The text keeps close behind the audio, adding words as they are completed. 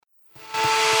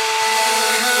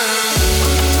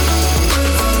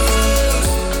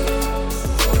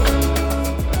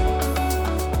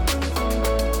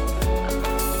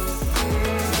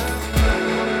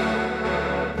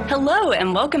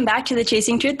welcome back to the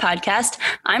Chasing Truth podcast.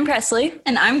 I'm Presley.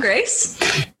 And I'm Grace.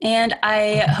 And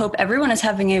I hope everyone is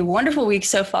having a wonderful week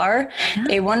so far,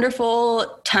 a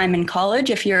wonderful time in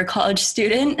college if you're a college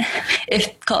student,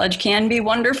 if college can be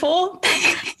wonderful.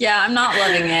 Yeah, I'm not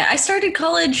loving it. I started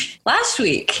college last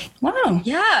week. Wow.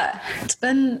 Yeah.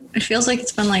 It feels like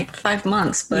it's been like 5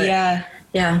 months, but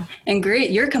yeah. And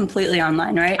great. You're completely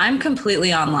online, right? I'm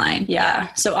completely online.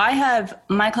 Yeah. So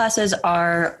my classes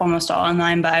are almost all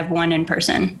online, but I have one in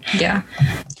person. Yeah.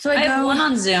 So I have one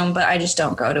on Zoom, but I just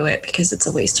don't go to it because it's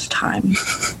a waste of time.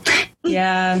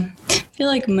 Yeah. I feel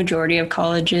like majority of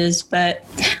colleges, but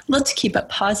let's keep a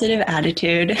positive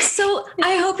attitude. So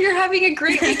I hope you're having a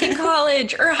great week in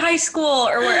college or high school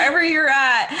or wherever you're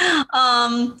at.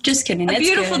 Just kidding. A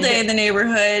beautiful day in the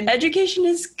neighborhood. Education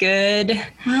is good.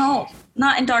 Well,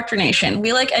 not indoctrination.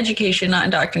 We like education, not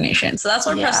indoctrination. So that's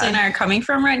where Presley and I are coming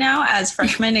from right now as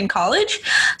freshmen in college.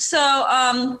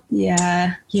 So,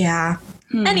 yeah.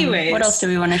 Anyways. What else do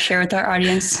we want to share with our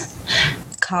audience?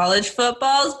 College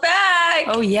football's back.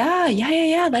 Oh,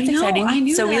 yeah. That's exciting. I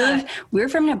knew so that. we're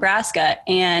from Nebraska.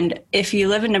 And if you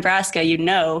live in Nebraska, you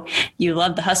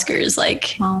love the Huskers.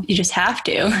 You just have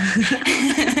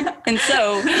to. And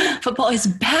so football is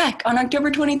back on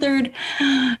October 23rd.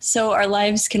 So our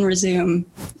lives can resume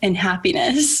in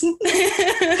happiness.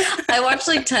 I watched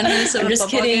 10 minutes of a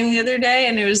football game the other day,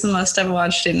 and it was the most I've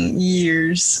watched in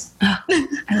years.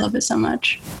 I love it so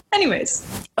much.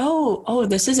 Anyways. Oh,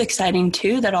 this is exciting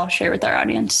too that I'll share with our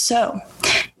audience. So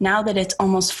now that it's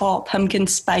almost fall, pumpkin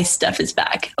spice stuff is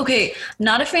back. Okay,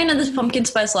 not a fan of the pumpkin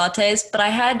spice lattes, but I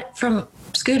had from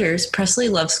Scooters. Presley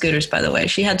loves Scooters, by the way.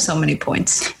 She had so many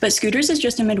points. But Scooters is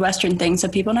just a Midwestern thing, so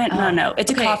people don't know.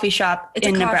 It's a coffee shop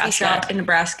in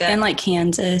Nebraska. And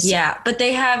Kansas. Yeah, but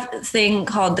they have a thing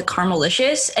called the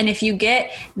Caramelicious, and if you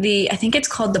get I think it's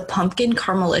called the Pumpkin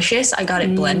Caramelicious, I got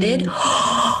it blended.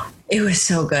 It was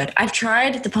so good. I've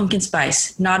tried the pumpkin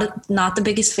spice. Not the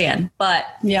biggest fan, but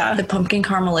the pumpkin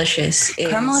Caramelicious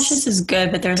is... Caramelicious is good,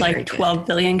 but there's 12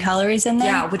 billion calories in there.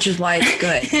 Yeah, which is why it's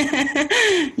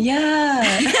good. Yeah.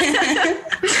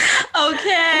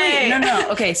 Okay. Wait, no.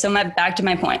 Okay, so back to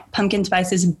my point. Pumpkin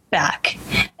spice is back,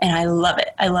 and I love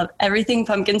it. I love everything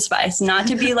pumpkin spice. Not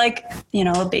to be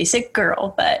a basic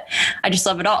girl, but I just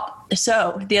love it all.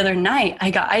 So the other night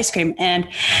I got ice cream, and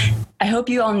I hope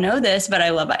you all know this, but I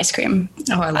love ice cream.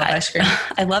 Oh, I love ice cream.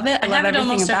 I love it. I love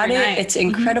everything about it. It's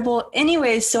incredible. Mm-hmm.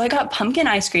 Anyways, so I got pumpkin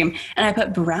ice cream, and I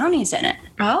put brownies in it.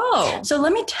 Oh. So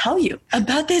let me tell you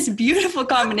about this beautiful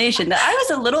combination that I was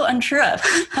a little unsure of.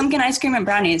 Pumpkin ice cream and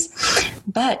brownies.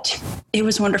 But it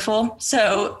was wonderful.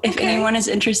 So if anyone is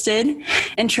interested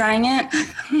in trying it,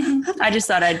 I just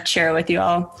thought I'd share it with you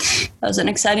all. That was an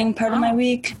exciting part of my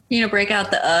week. You break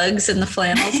out the Uggs and the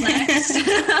flannels next.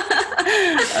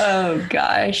 Oh,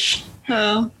 gosh.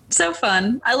 Oh, so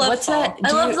fun. I love What's fall. that?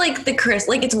 I love the crisp,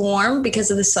 it's warm because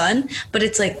of the sun, but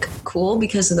it's cool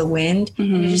because of the wind.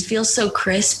 Mm-hmm. And it just feels so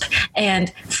crisp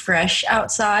and fresh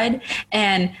outside.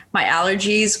 And my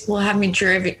allergies will have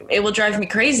it will drive me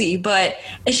crazy, but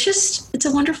it's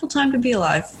a wonderful time to be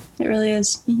alive. It really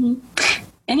is. Mm-hmm.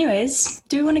 Anyways,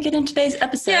 do we want to get into today's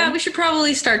episode? Yeah, we should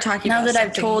probably start talking now about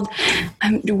that something.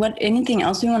 I've told anything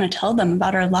else we want to tell them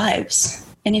about our lives.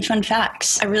 Any fun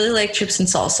facts? I really like chips and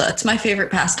salsa. It's my favorite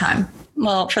pastime.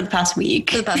 Well, for the past week.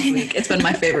 It's been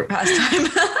my favorite pastime.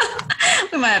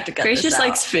 We might have to cut Grace this just out.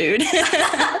 likes food.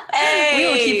 Hey! We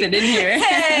will keep it in here.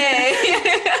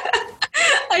 Hey!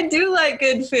 I do like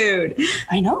good food.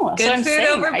 I know. Good food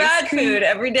over bad food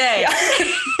every day.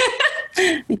 Yeah.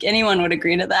 I think anyone would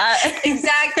agree to that.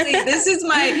 Exactly. This is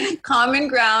my common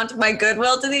ground, my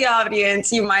goodwill to the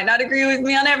audience. You might not agree with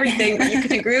me on everything, but you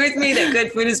can agree with me that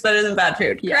good food is better than bad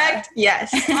food. Yeah. Correct?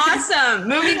 Yes. Awesome.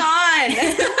 Moving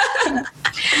on.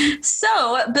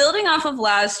 So, building off of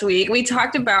last week, we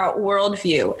talked about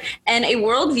worldview. And a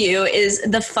worldview is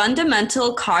the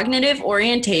fundamental cognitive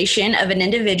orientation of an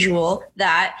individual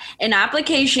that, in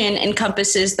application,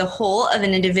 encompasses the whole of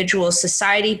an individual's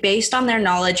society based on their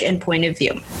knowledge and point of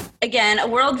view. Again, a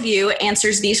worldview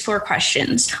answers these 4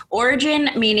 questions.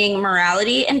 Origin, meaning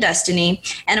morality and destiny,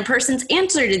 and a person's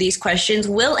answer to these questions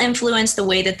will influence the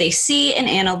way that they see and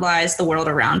analyze the world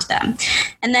around them.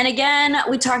 And then again,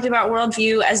 we talked about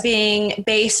worldview as being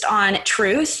based on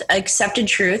truth, accepted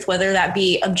truth, whether that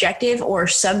be objective or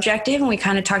subjective, and we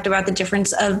kind of talked about the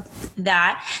difference of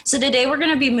that. So today we're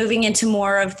going to be moving into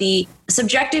more of the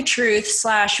subjective truth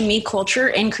 / me culture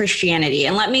in Christianity.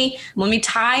 And let me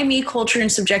tie me culture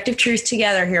and subjective truth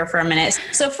together here for a minute.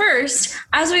 So first,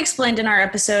 as we explained in our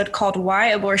episode called Why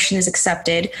Abortion is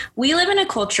Accepted, we live in a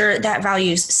culture that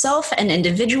values self and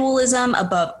individualism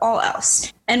above all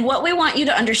else. And what we want you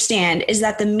to understand is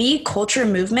that the me culture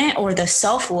movement, or the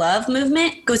self-love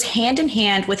movement, goes hand in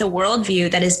hand with a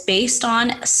worldview that is based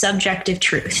on subjective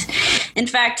truth. In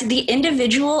fact, the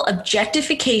individual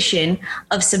objectification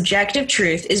of subjective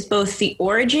truth is both the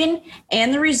origin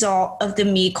and the result of the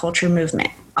me culture movement.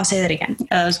 I'll say that again. Oh,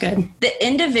 that was good. The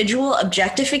individual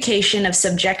objectification of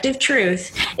subjective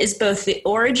truth is both the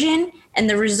origin and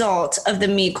the result of the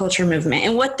me culture movement.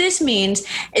 And what this means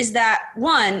is that,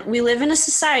 one, we live in a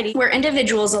society where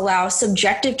individuals allow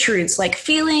subjective truths like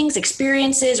feelings,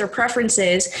 experiences, or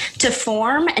preferences to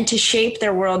form and to shape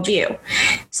their worldview.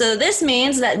 So this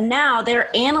means that now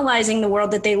they're analyzing the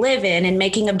world that they live in and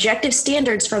making objective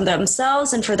standards for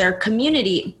themselves and for their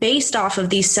community based off of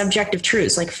these subjective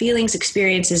truths like feelings,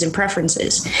 experiences, and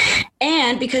preferences.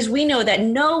 And because we know that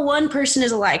no one person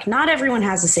is alike, not everyone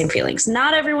has the same feelings,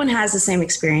 not everyone has the same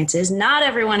experiences, not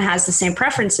everyone has the same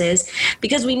preferences,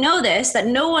 because we know this, that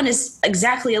no one is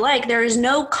exactly alike, there is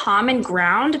no common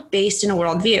ground based in a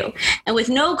worldview. And with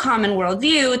no common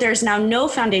worldview, there's now no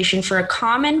foundation for a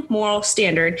common moral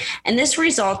standard. And this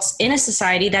results in a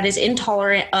society that is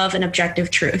intolerant of an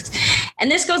objective truth. And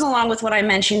this goes along with what I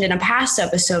mentioned in a past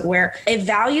episode, where a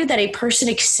value that a person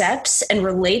accepts and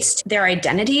relates to their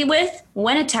identity with,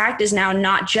 when attacked, is now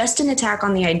not just an attack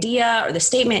on the idea or the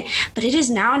statement, but it is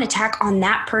now an attack on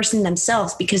that person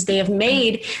themselves, because they have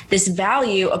made this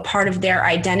value a part of their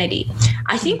identity.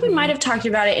 I think we might have talked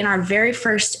about it in our very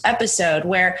first episode,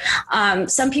 where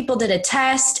some people did a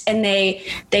test and they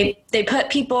put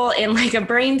people in like a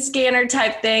brain scanner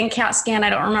type thing, CAT scan, I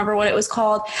don't remember what it was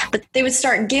called, but they would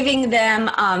start giving them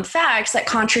facts that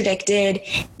contradicted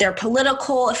their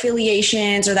political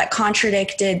affiliations or that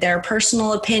contradicted their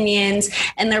personal opinions,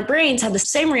 and their brains had the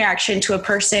same reaction to a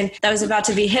person that was about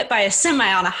to be hit by a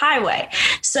semi on a highway.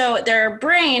 So their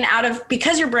brain,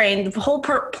 because your brain, the whole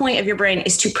point of your brain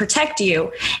is to protect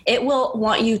you, it will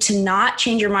want you to not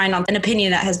change your mind on an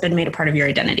opinion that has been made a part of your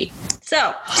identity.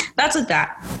 So that's with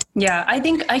that. Yeah, I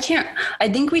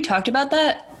think we talked about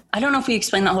that. I don't know if we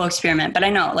explained that whole experiment, but I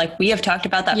know like we have talked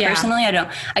about that personally.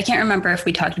 I can't remember if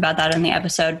we talked about that in the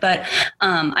episode, but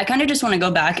I kind of just want to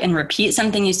go back and repeat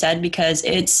something you said, because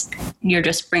you're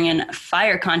just bringing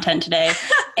fire content today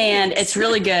and it's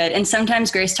really good. And sometimes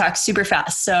Grace talks super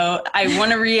fast. So I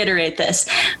want to reiterate this,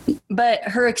 but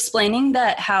her explaining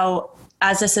that how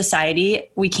as a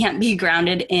society, we can't be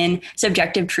grounded in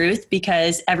subjective truth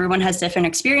because everyone has different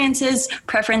experiences,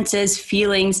 preferences,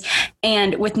 feelings,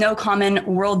 and with no common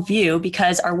worldview,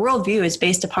 because our worldview is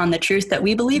based upon the truth that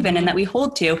we believe in and that we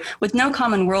hold to. With no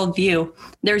common worldview,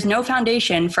 there's no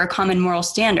foundation for a common moral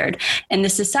standard. And the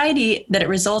society that it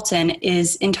results in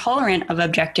is intolerant of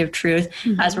objective truth,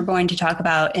 as we're going to talk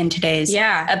about in today's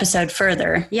episode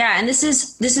further. Yeah, and this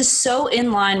is so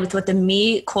in line with what the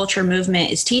me culture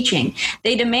movement is teaching.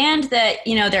 They demand that,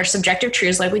 their subjective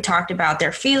truths, like we talked about,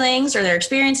 their feelings or their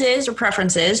experiences or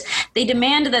preferences, they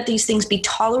demand that these things be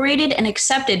tolerated and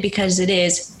accepted because it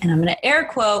is, and I'm going to air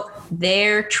quote,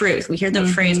 their truth. We hear the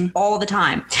phrase all the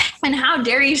time. And how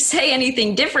dare you say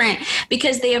anything different,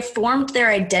 because they have formed their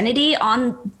identity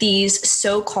on these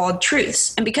so-called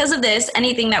truths. And because of this,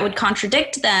 anything that would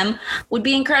contradict them would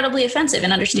be incredibly offensive,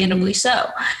 and understandably so.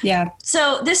 Yeah.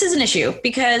 So this is an issue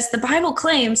because the Bible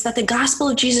claims that the gospel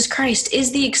of Jesus Christ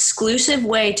is the exclusive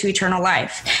way to eternal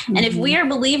life. And if we are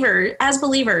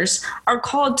believers are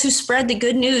called to spread the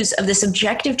good news of this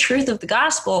objective truth of the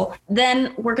gospel,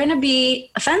 then we're going to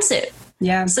be offensive.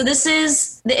 Yeah. So this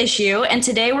is the issue. And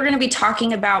today we're going to be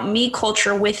talking about me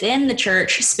culture within the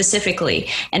church specifically,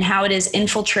 and how it has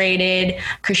infiltrated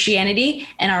Christianity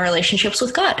and our relationships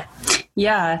with God.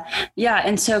 Yeah.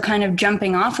 And so kind of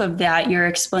jumping off of that, your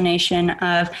explanation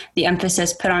of the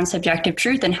emphasis put on subjective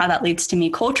truth and how that leads to me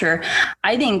culture,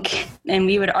 I think, and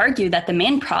we would argue that the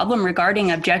main problem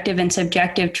regarding objective and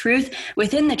subjective truth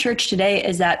within the church today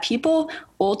is that people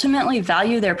ultimately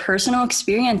value their personal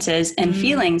experiences and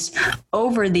feelings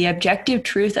over the objective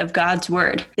truth of God's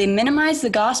word. They minimize the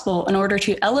gospel in order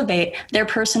to elevate their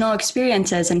personal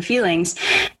experiences and feelings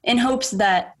in hopes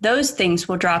that those things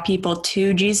will draw people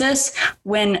to Jesus,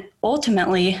 when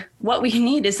ultimately what we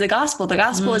need is the gospel. The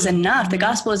gospel is enough. The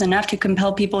gospel is enough to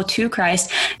compel people to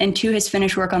Christ and to his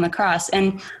finished work on the cross.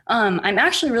 And I'm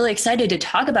actually really excited to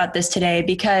talk about this today,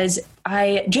 because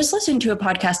I just listened to a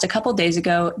podcast a couple days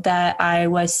ago that I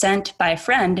was sent by a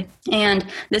friend. And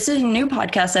this is a new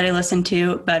podcast that I listened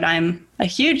to, but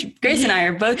Grace and I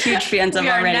are both huge fans of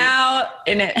already. We are now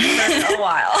in it for a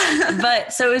while.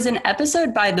 But so it was an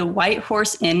episode by the White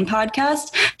Horse Inn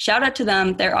podcast. Shout out to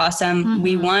them. They're awesome. Mm-hmm.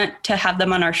 We want to have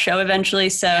them on our show eventually.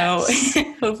 So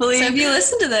hopefully. So if you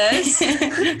listen to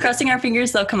this, crossing our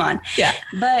fingers, they'll come on. Yeah.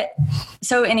 But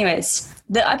so anyways,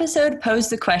 the episode posed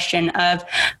the question of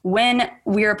when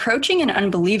we're approaching an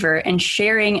unbeliever and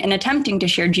sharing and attempting to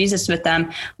share Jesus with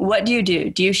them, what do you do?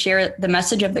 Do you share the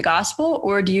message of the gospel,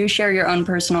 or do you share your own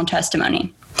personal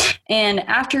testimony? And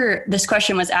after this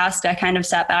question was asked, I kind of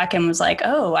sat back and was like,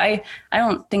 oh, I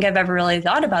don't think I've ever really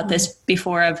thought about this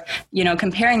before of,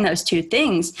 comparing those two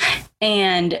things.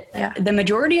 And the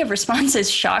majority of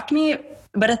responses shocked me,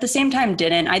 but at the same time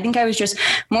didn't. I think I was just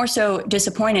more so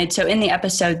disappointed. So in the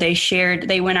episode,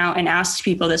 they went out and asked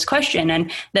people this question, and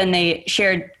then they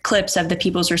shared clips of the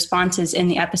people's responses in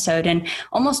the episode. And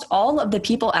almost all of the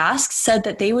people asked said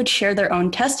that they would share their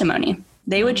own testimony.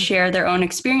 They would share their own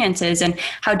experiences and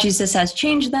how Jesus has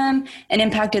changed them and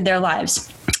impacted their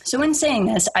lives. So in saying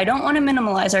this, I don't want to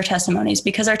minimize our testimonies,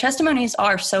 because our testimonies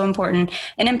are so important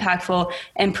and impactful,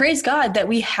 and praise God that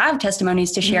we have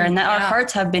testimonies to share and that our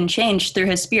hearts have been changed through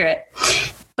His Spirit.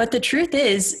 But the truth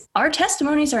is, our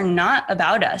testimonies are not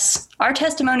about us. Our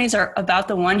testimonies are about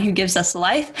the one who gives us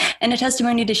life and a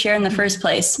testimony to share in the first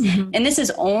place. Mm-hmm. And this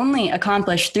is only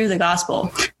accomplished through the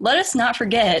gospel. Let us not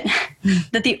forget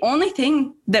that the only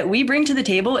thing that we bring to the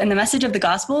table in the message of the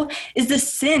gospel is the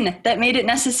sin that made it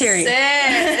necessary.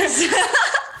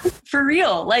 For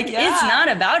real. It's not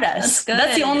about us.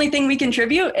 That's the only thing we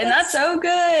contribute. And that's so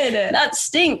good. That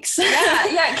stinks.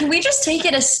 Yeah. Can we just take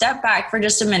it a step back for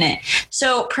just a minute?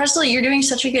 So Presley, you're doing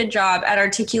such a good job at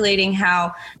articulating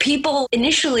how people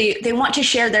initially, they want to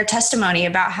share their testimony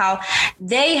about how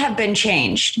they have been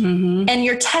changed. Mm-hmm. And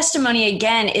your testimony,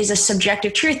 again, is a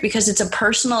subjective truth because it's a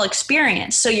personal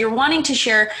experience. So you're wanting to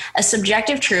share a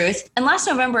subjective truth. And last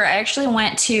November, I actually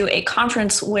went to a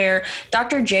conference where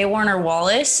Dr. J. Warner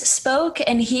Wallace spoke,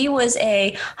 and he was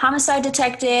a homicide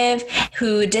detective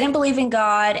who didn't believe in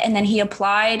God, and then he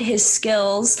applied his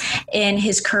skills in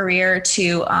his career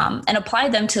to and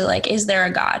applied them to is there a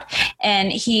God?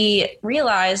 And he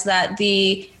realized that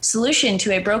the solution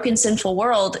to a broken, sinful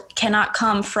world cannot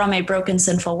come from a broken,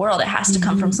 sinful world. It has to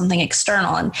come from something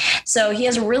external. And so he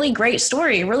has a really great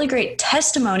story, a really great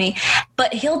testimony,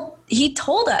 but he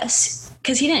told us,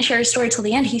 because he didn't share his story till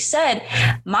the end, he said,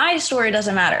 my story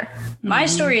doesn't matter. My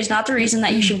story is not the reason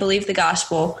that you should believe the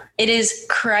gospel. It is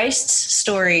Christ's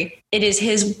story. It is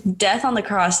His death on the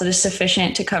cross that is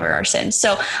sufficient to cover our sins.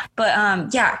 So,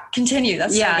 continue.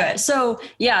 That's so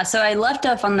good. So I left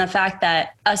off on the fact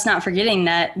that us not forgetting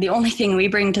that the only thing we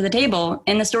bring to the table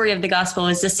in the story of the gospel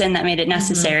is the sin that made it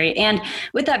necessary. Mm-hmm. And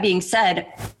with that being said,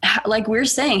 like we're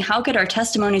saying, how could our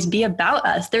testimonies be about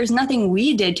us? There's nothing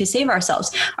we did to save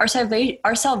ourselves.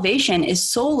 Our salvation is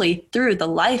solely through the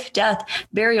life, death,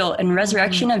 burial, and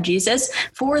resurrection of Jesus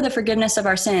for the forgiveness of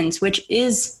our sins, which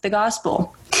is the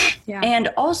gospel. Yeah. And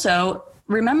also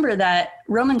remember that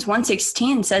Romans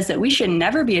 1:16 says that we should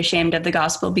never be ashamed of the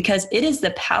gospel, because it is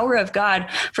the power of God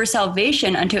for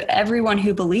salvation unto everyone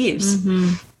who believes.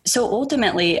 Mm-hmm. So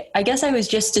ultimately, I guess I was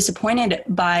just disappointed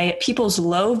by people's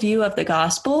low view of the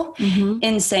gospel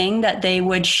in saying that they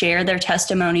would share their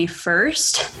testimony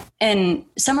first. And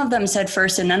some of them said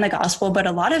first and then the gospel, but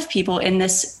a lot of people in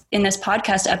this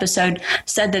podcast episode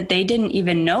said that they didn't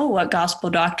even know what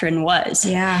gospel doctrine was.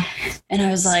 Yeah. And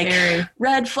I was like,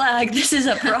 red flag, this is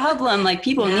a problem.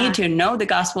 People need to know the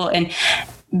gospel and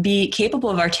be capable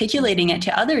of articulating it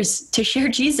to others to share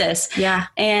Jesus. Yeah.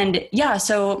 And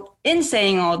so in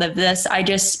saying all of this, I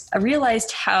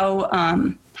realized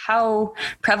how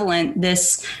prevalent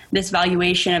this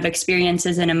valuation of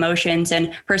experiences and emotions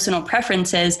and personal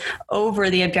preferences over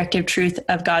the objective truth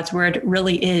of God's word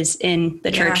really is in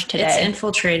the church today. It's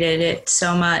infiltrated it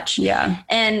so much. Yeah.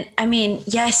 And I mean,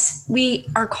 yes, we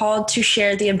are called to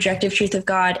share the objective truth of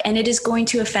God, and it is going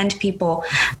to offend people,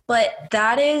 but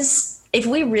that is, if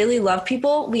we really love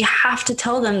people, we have to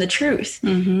tell them the truth.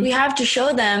 Mm-hmm. We have to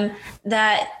show them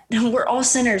that we're all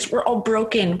sinners. We're all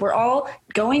broken. We're all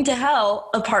going to hell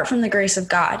apart from the grace of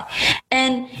God.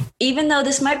 And even though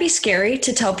this might be scary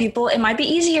to tell people, it might be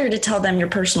easier to tell them your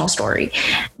personal story.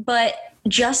 But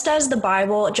just as the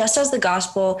Bible, just as the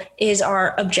gospel is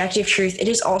our objective truth, it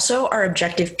is also our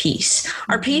objective peace.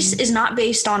 Our peace is not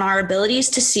based on our abilities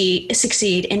to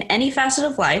succeed in any facet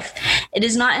of life. It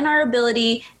is not in our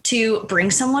ability to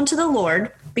bring someone to the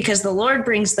Lord. because the Lord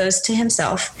brings those to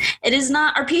himself.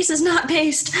 Our peace is not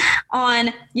based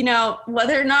on,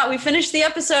 whether or not we finish the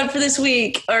episode for this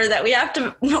week or that we have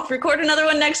to record another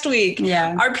one next week.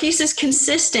 Yeah. Our peace is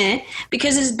consistent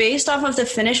because it's based off of the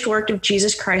finished work of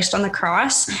Jesus Christ on the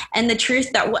cross and the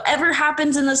truth that whatever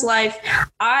happens in this life,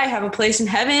 I have a place in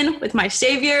heaven with my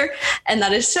Savior. And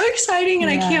that is so exciting,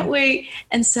 and I can't wait.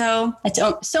 And so it's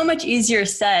so much easier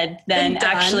said than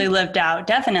actually lived out,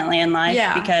 definitely, in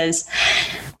life,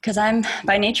 because I'm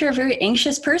by nature a very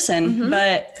anxious person,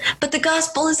 but the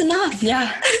gospel is enough.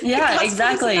 Yeah,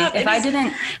 exactly. If I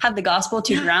didn't have the gospel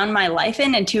to ground my life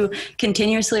in and to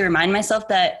continuously remind myself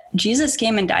that Jesus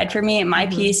came and died for me, and my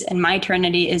peace and my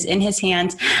eternity is in his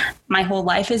hands, my whole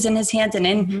life is in his hands and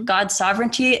in God's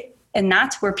sovereignty, and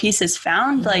that's where peace is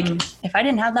found. Like, if I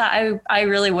didn't have that, I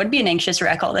really would be an anxious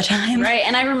wreck all the time. Right.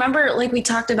 And I remember, like we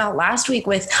talked about last week,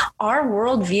 with our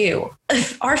worldview,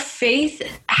 our faith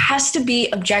has to be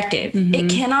objective. It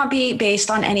cannot be based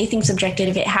on anything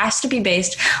subjective. It has to be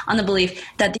based on the belief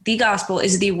that the gospel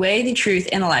is the way, the truth,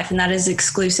 and the life. And that is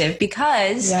exclusive,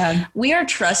 because we are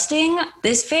trusting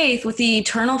this faith with the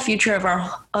eternal future of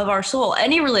our soul.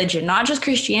 Any religion, not just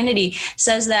Christianity,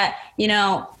 says that,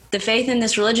 the faith in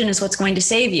this religion is what's going to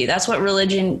save you. That's what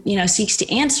religion, seeks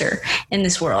to answer in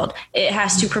this world. It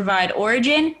has to provide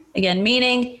origin, again,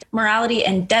 meaning, morality,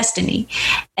 and destiny.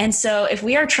 And so if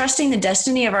we are trusting the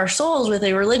destiny of our souls with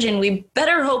a religion, we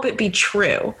better hope it be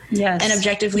true. Yes. And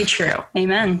objectively true.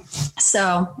 Amen.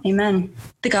 So, amen.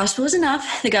 The gospel is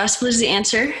enough. The gospel is the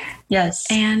answer. Yes.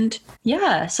 And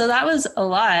so that was a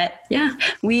lot. Yeah.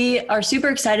 We are super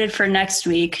excited for next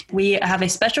week. We have a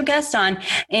special guest on,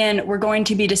 and we're going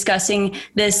to be discussing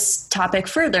this topic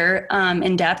further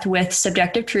in depth with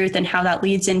subjective truth and how that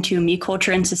leads into me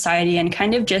culture and society, and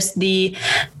kind of just the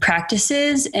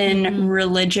practices and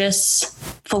religious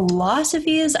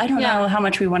philosophies. I don't know how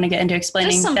much we want to get into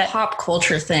explaining. Just some pop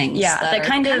culture things. That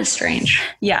kind of strange.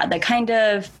 Yeah. That kind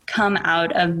of come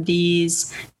out of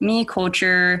these me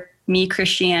culture, me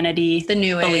Christianity, the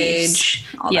New beliefs. Age,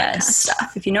 all that kind of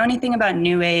stuff. If you know anything about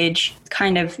New Age,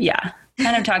 kind of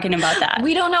talking about that.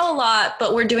 We don't know a lot,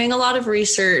 but we're doing a lot of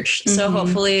research. So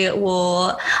hopefully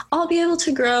we'll all be able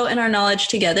to grow in our knowledge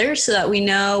together, so that we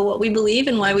know what we believe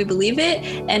and why we believe it,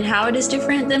 and how it is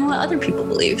different than what other people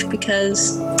believe,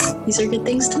 because these are good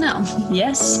things to know.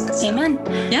 Yes. Amen.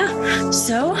 Yeah.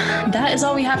 So that is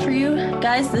all we have for you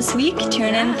guys this week.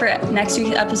 Tune in for next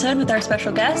week's episode with our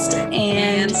special guest,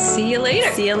 and see you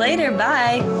later.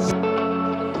 Bye.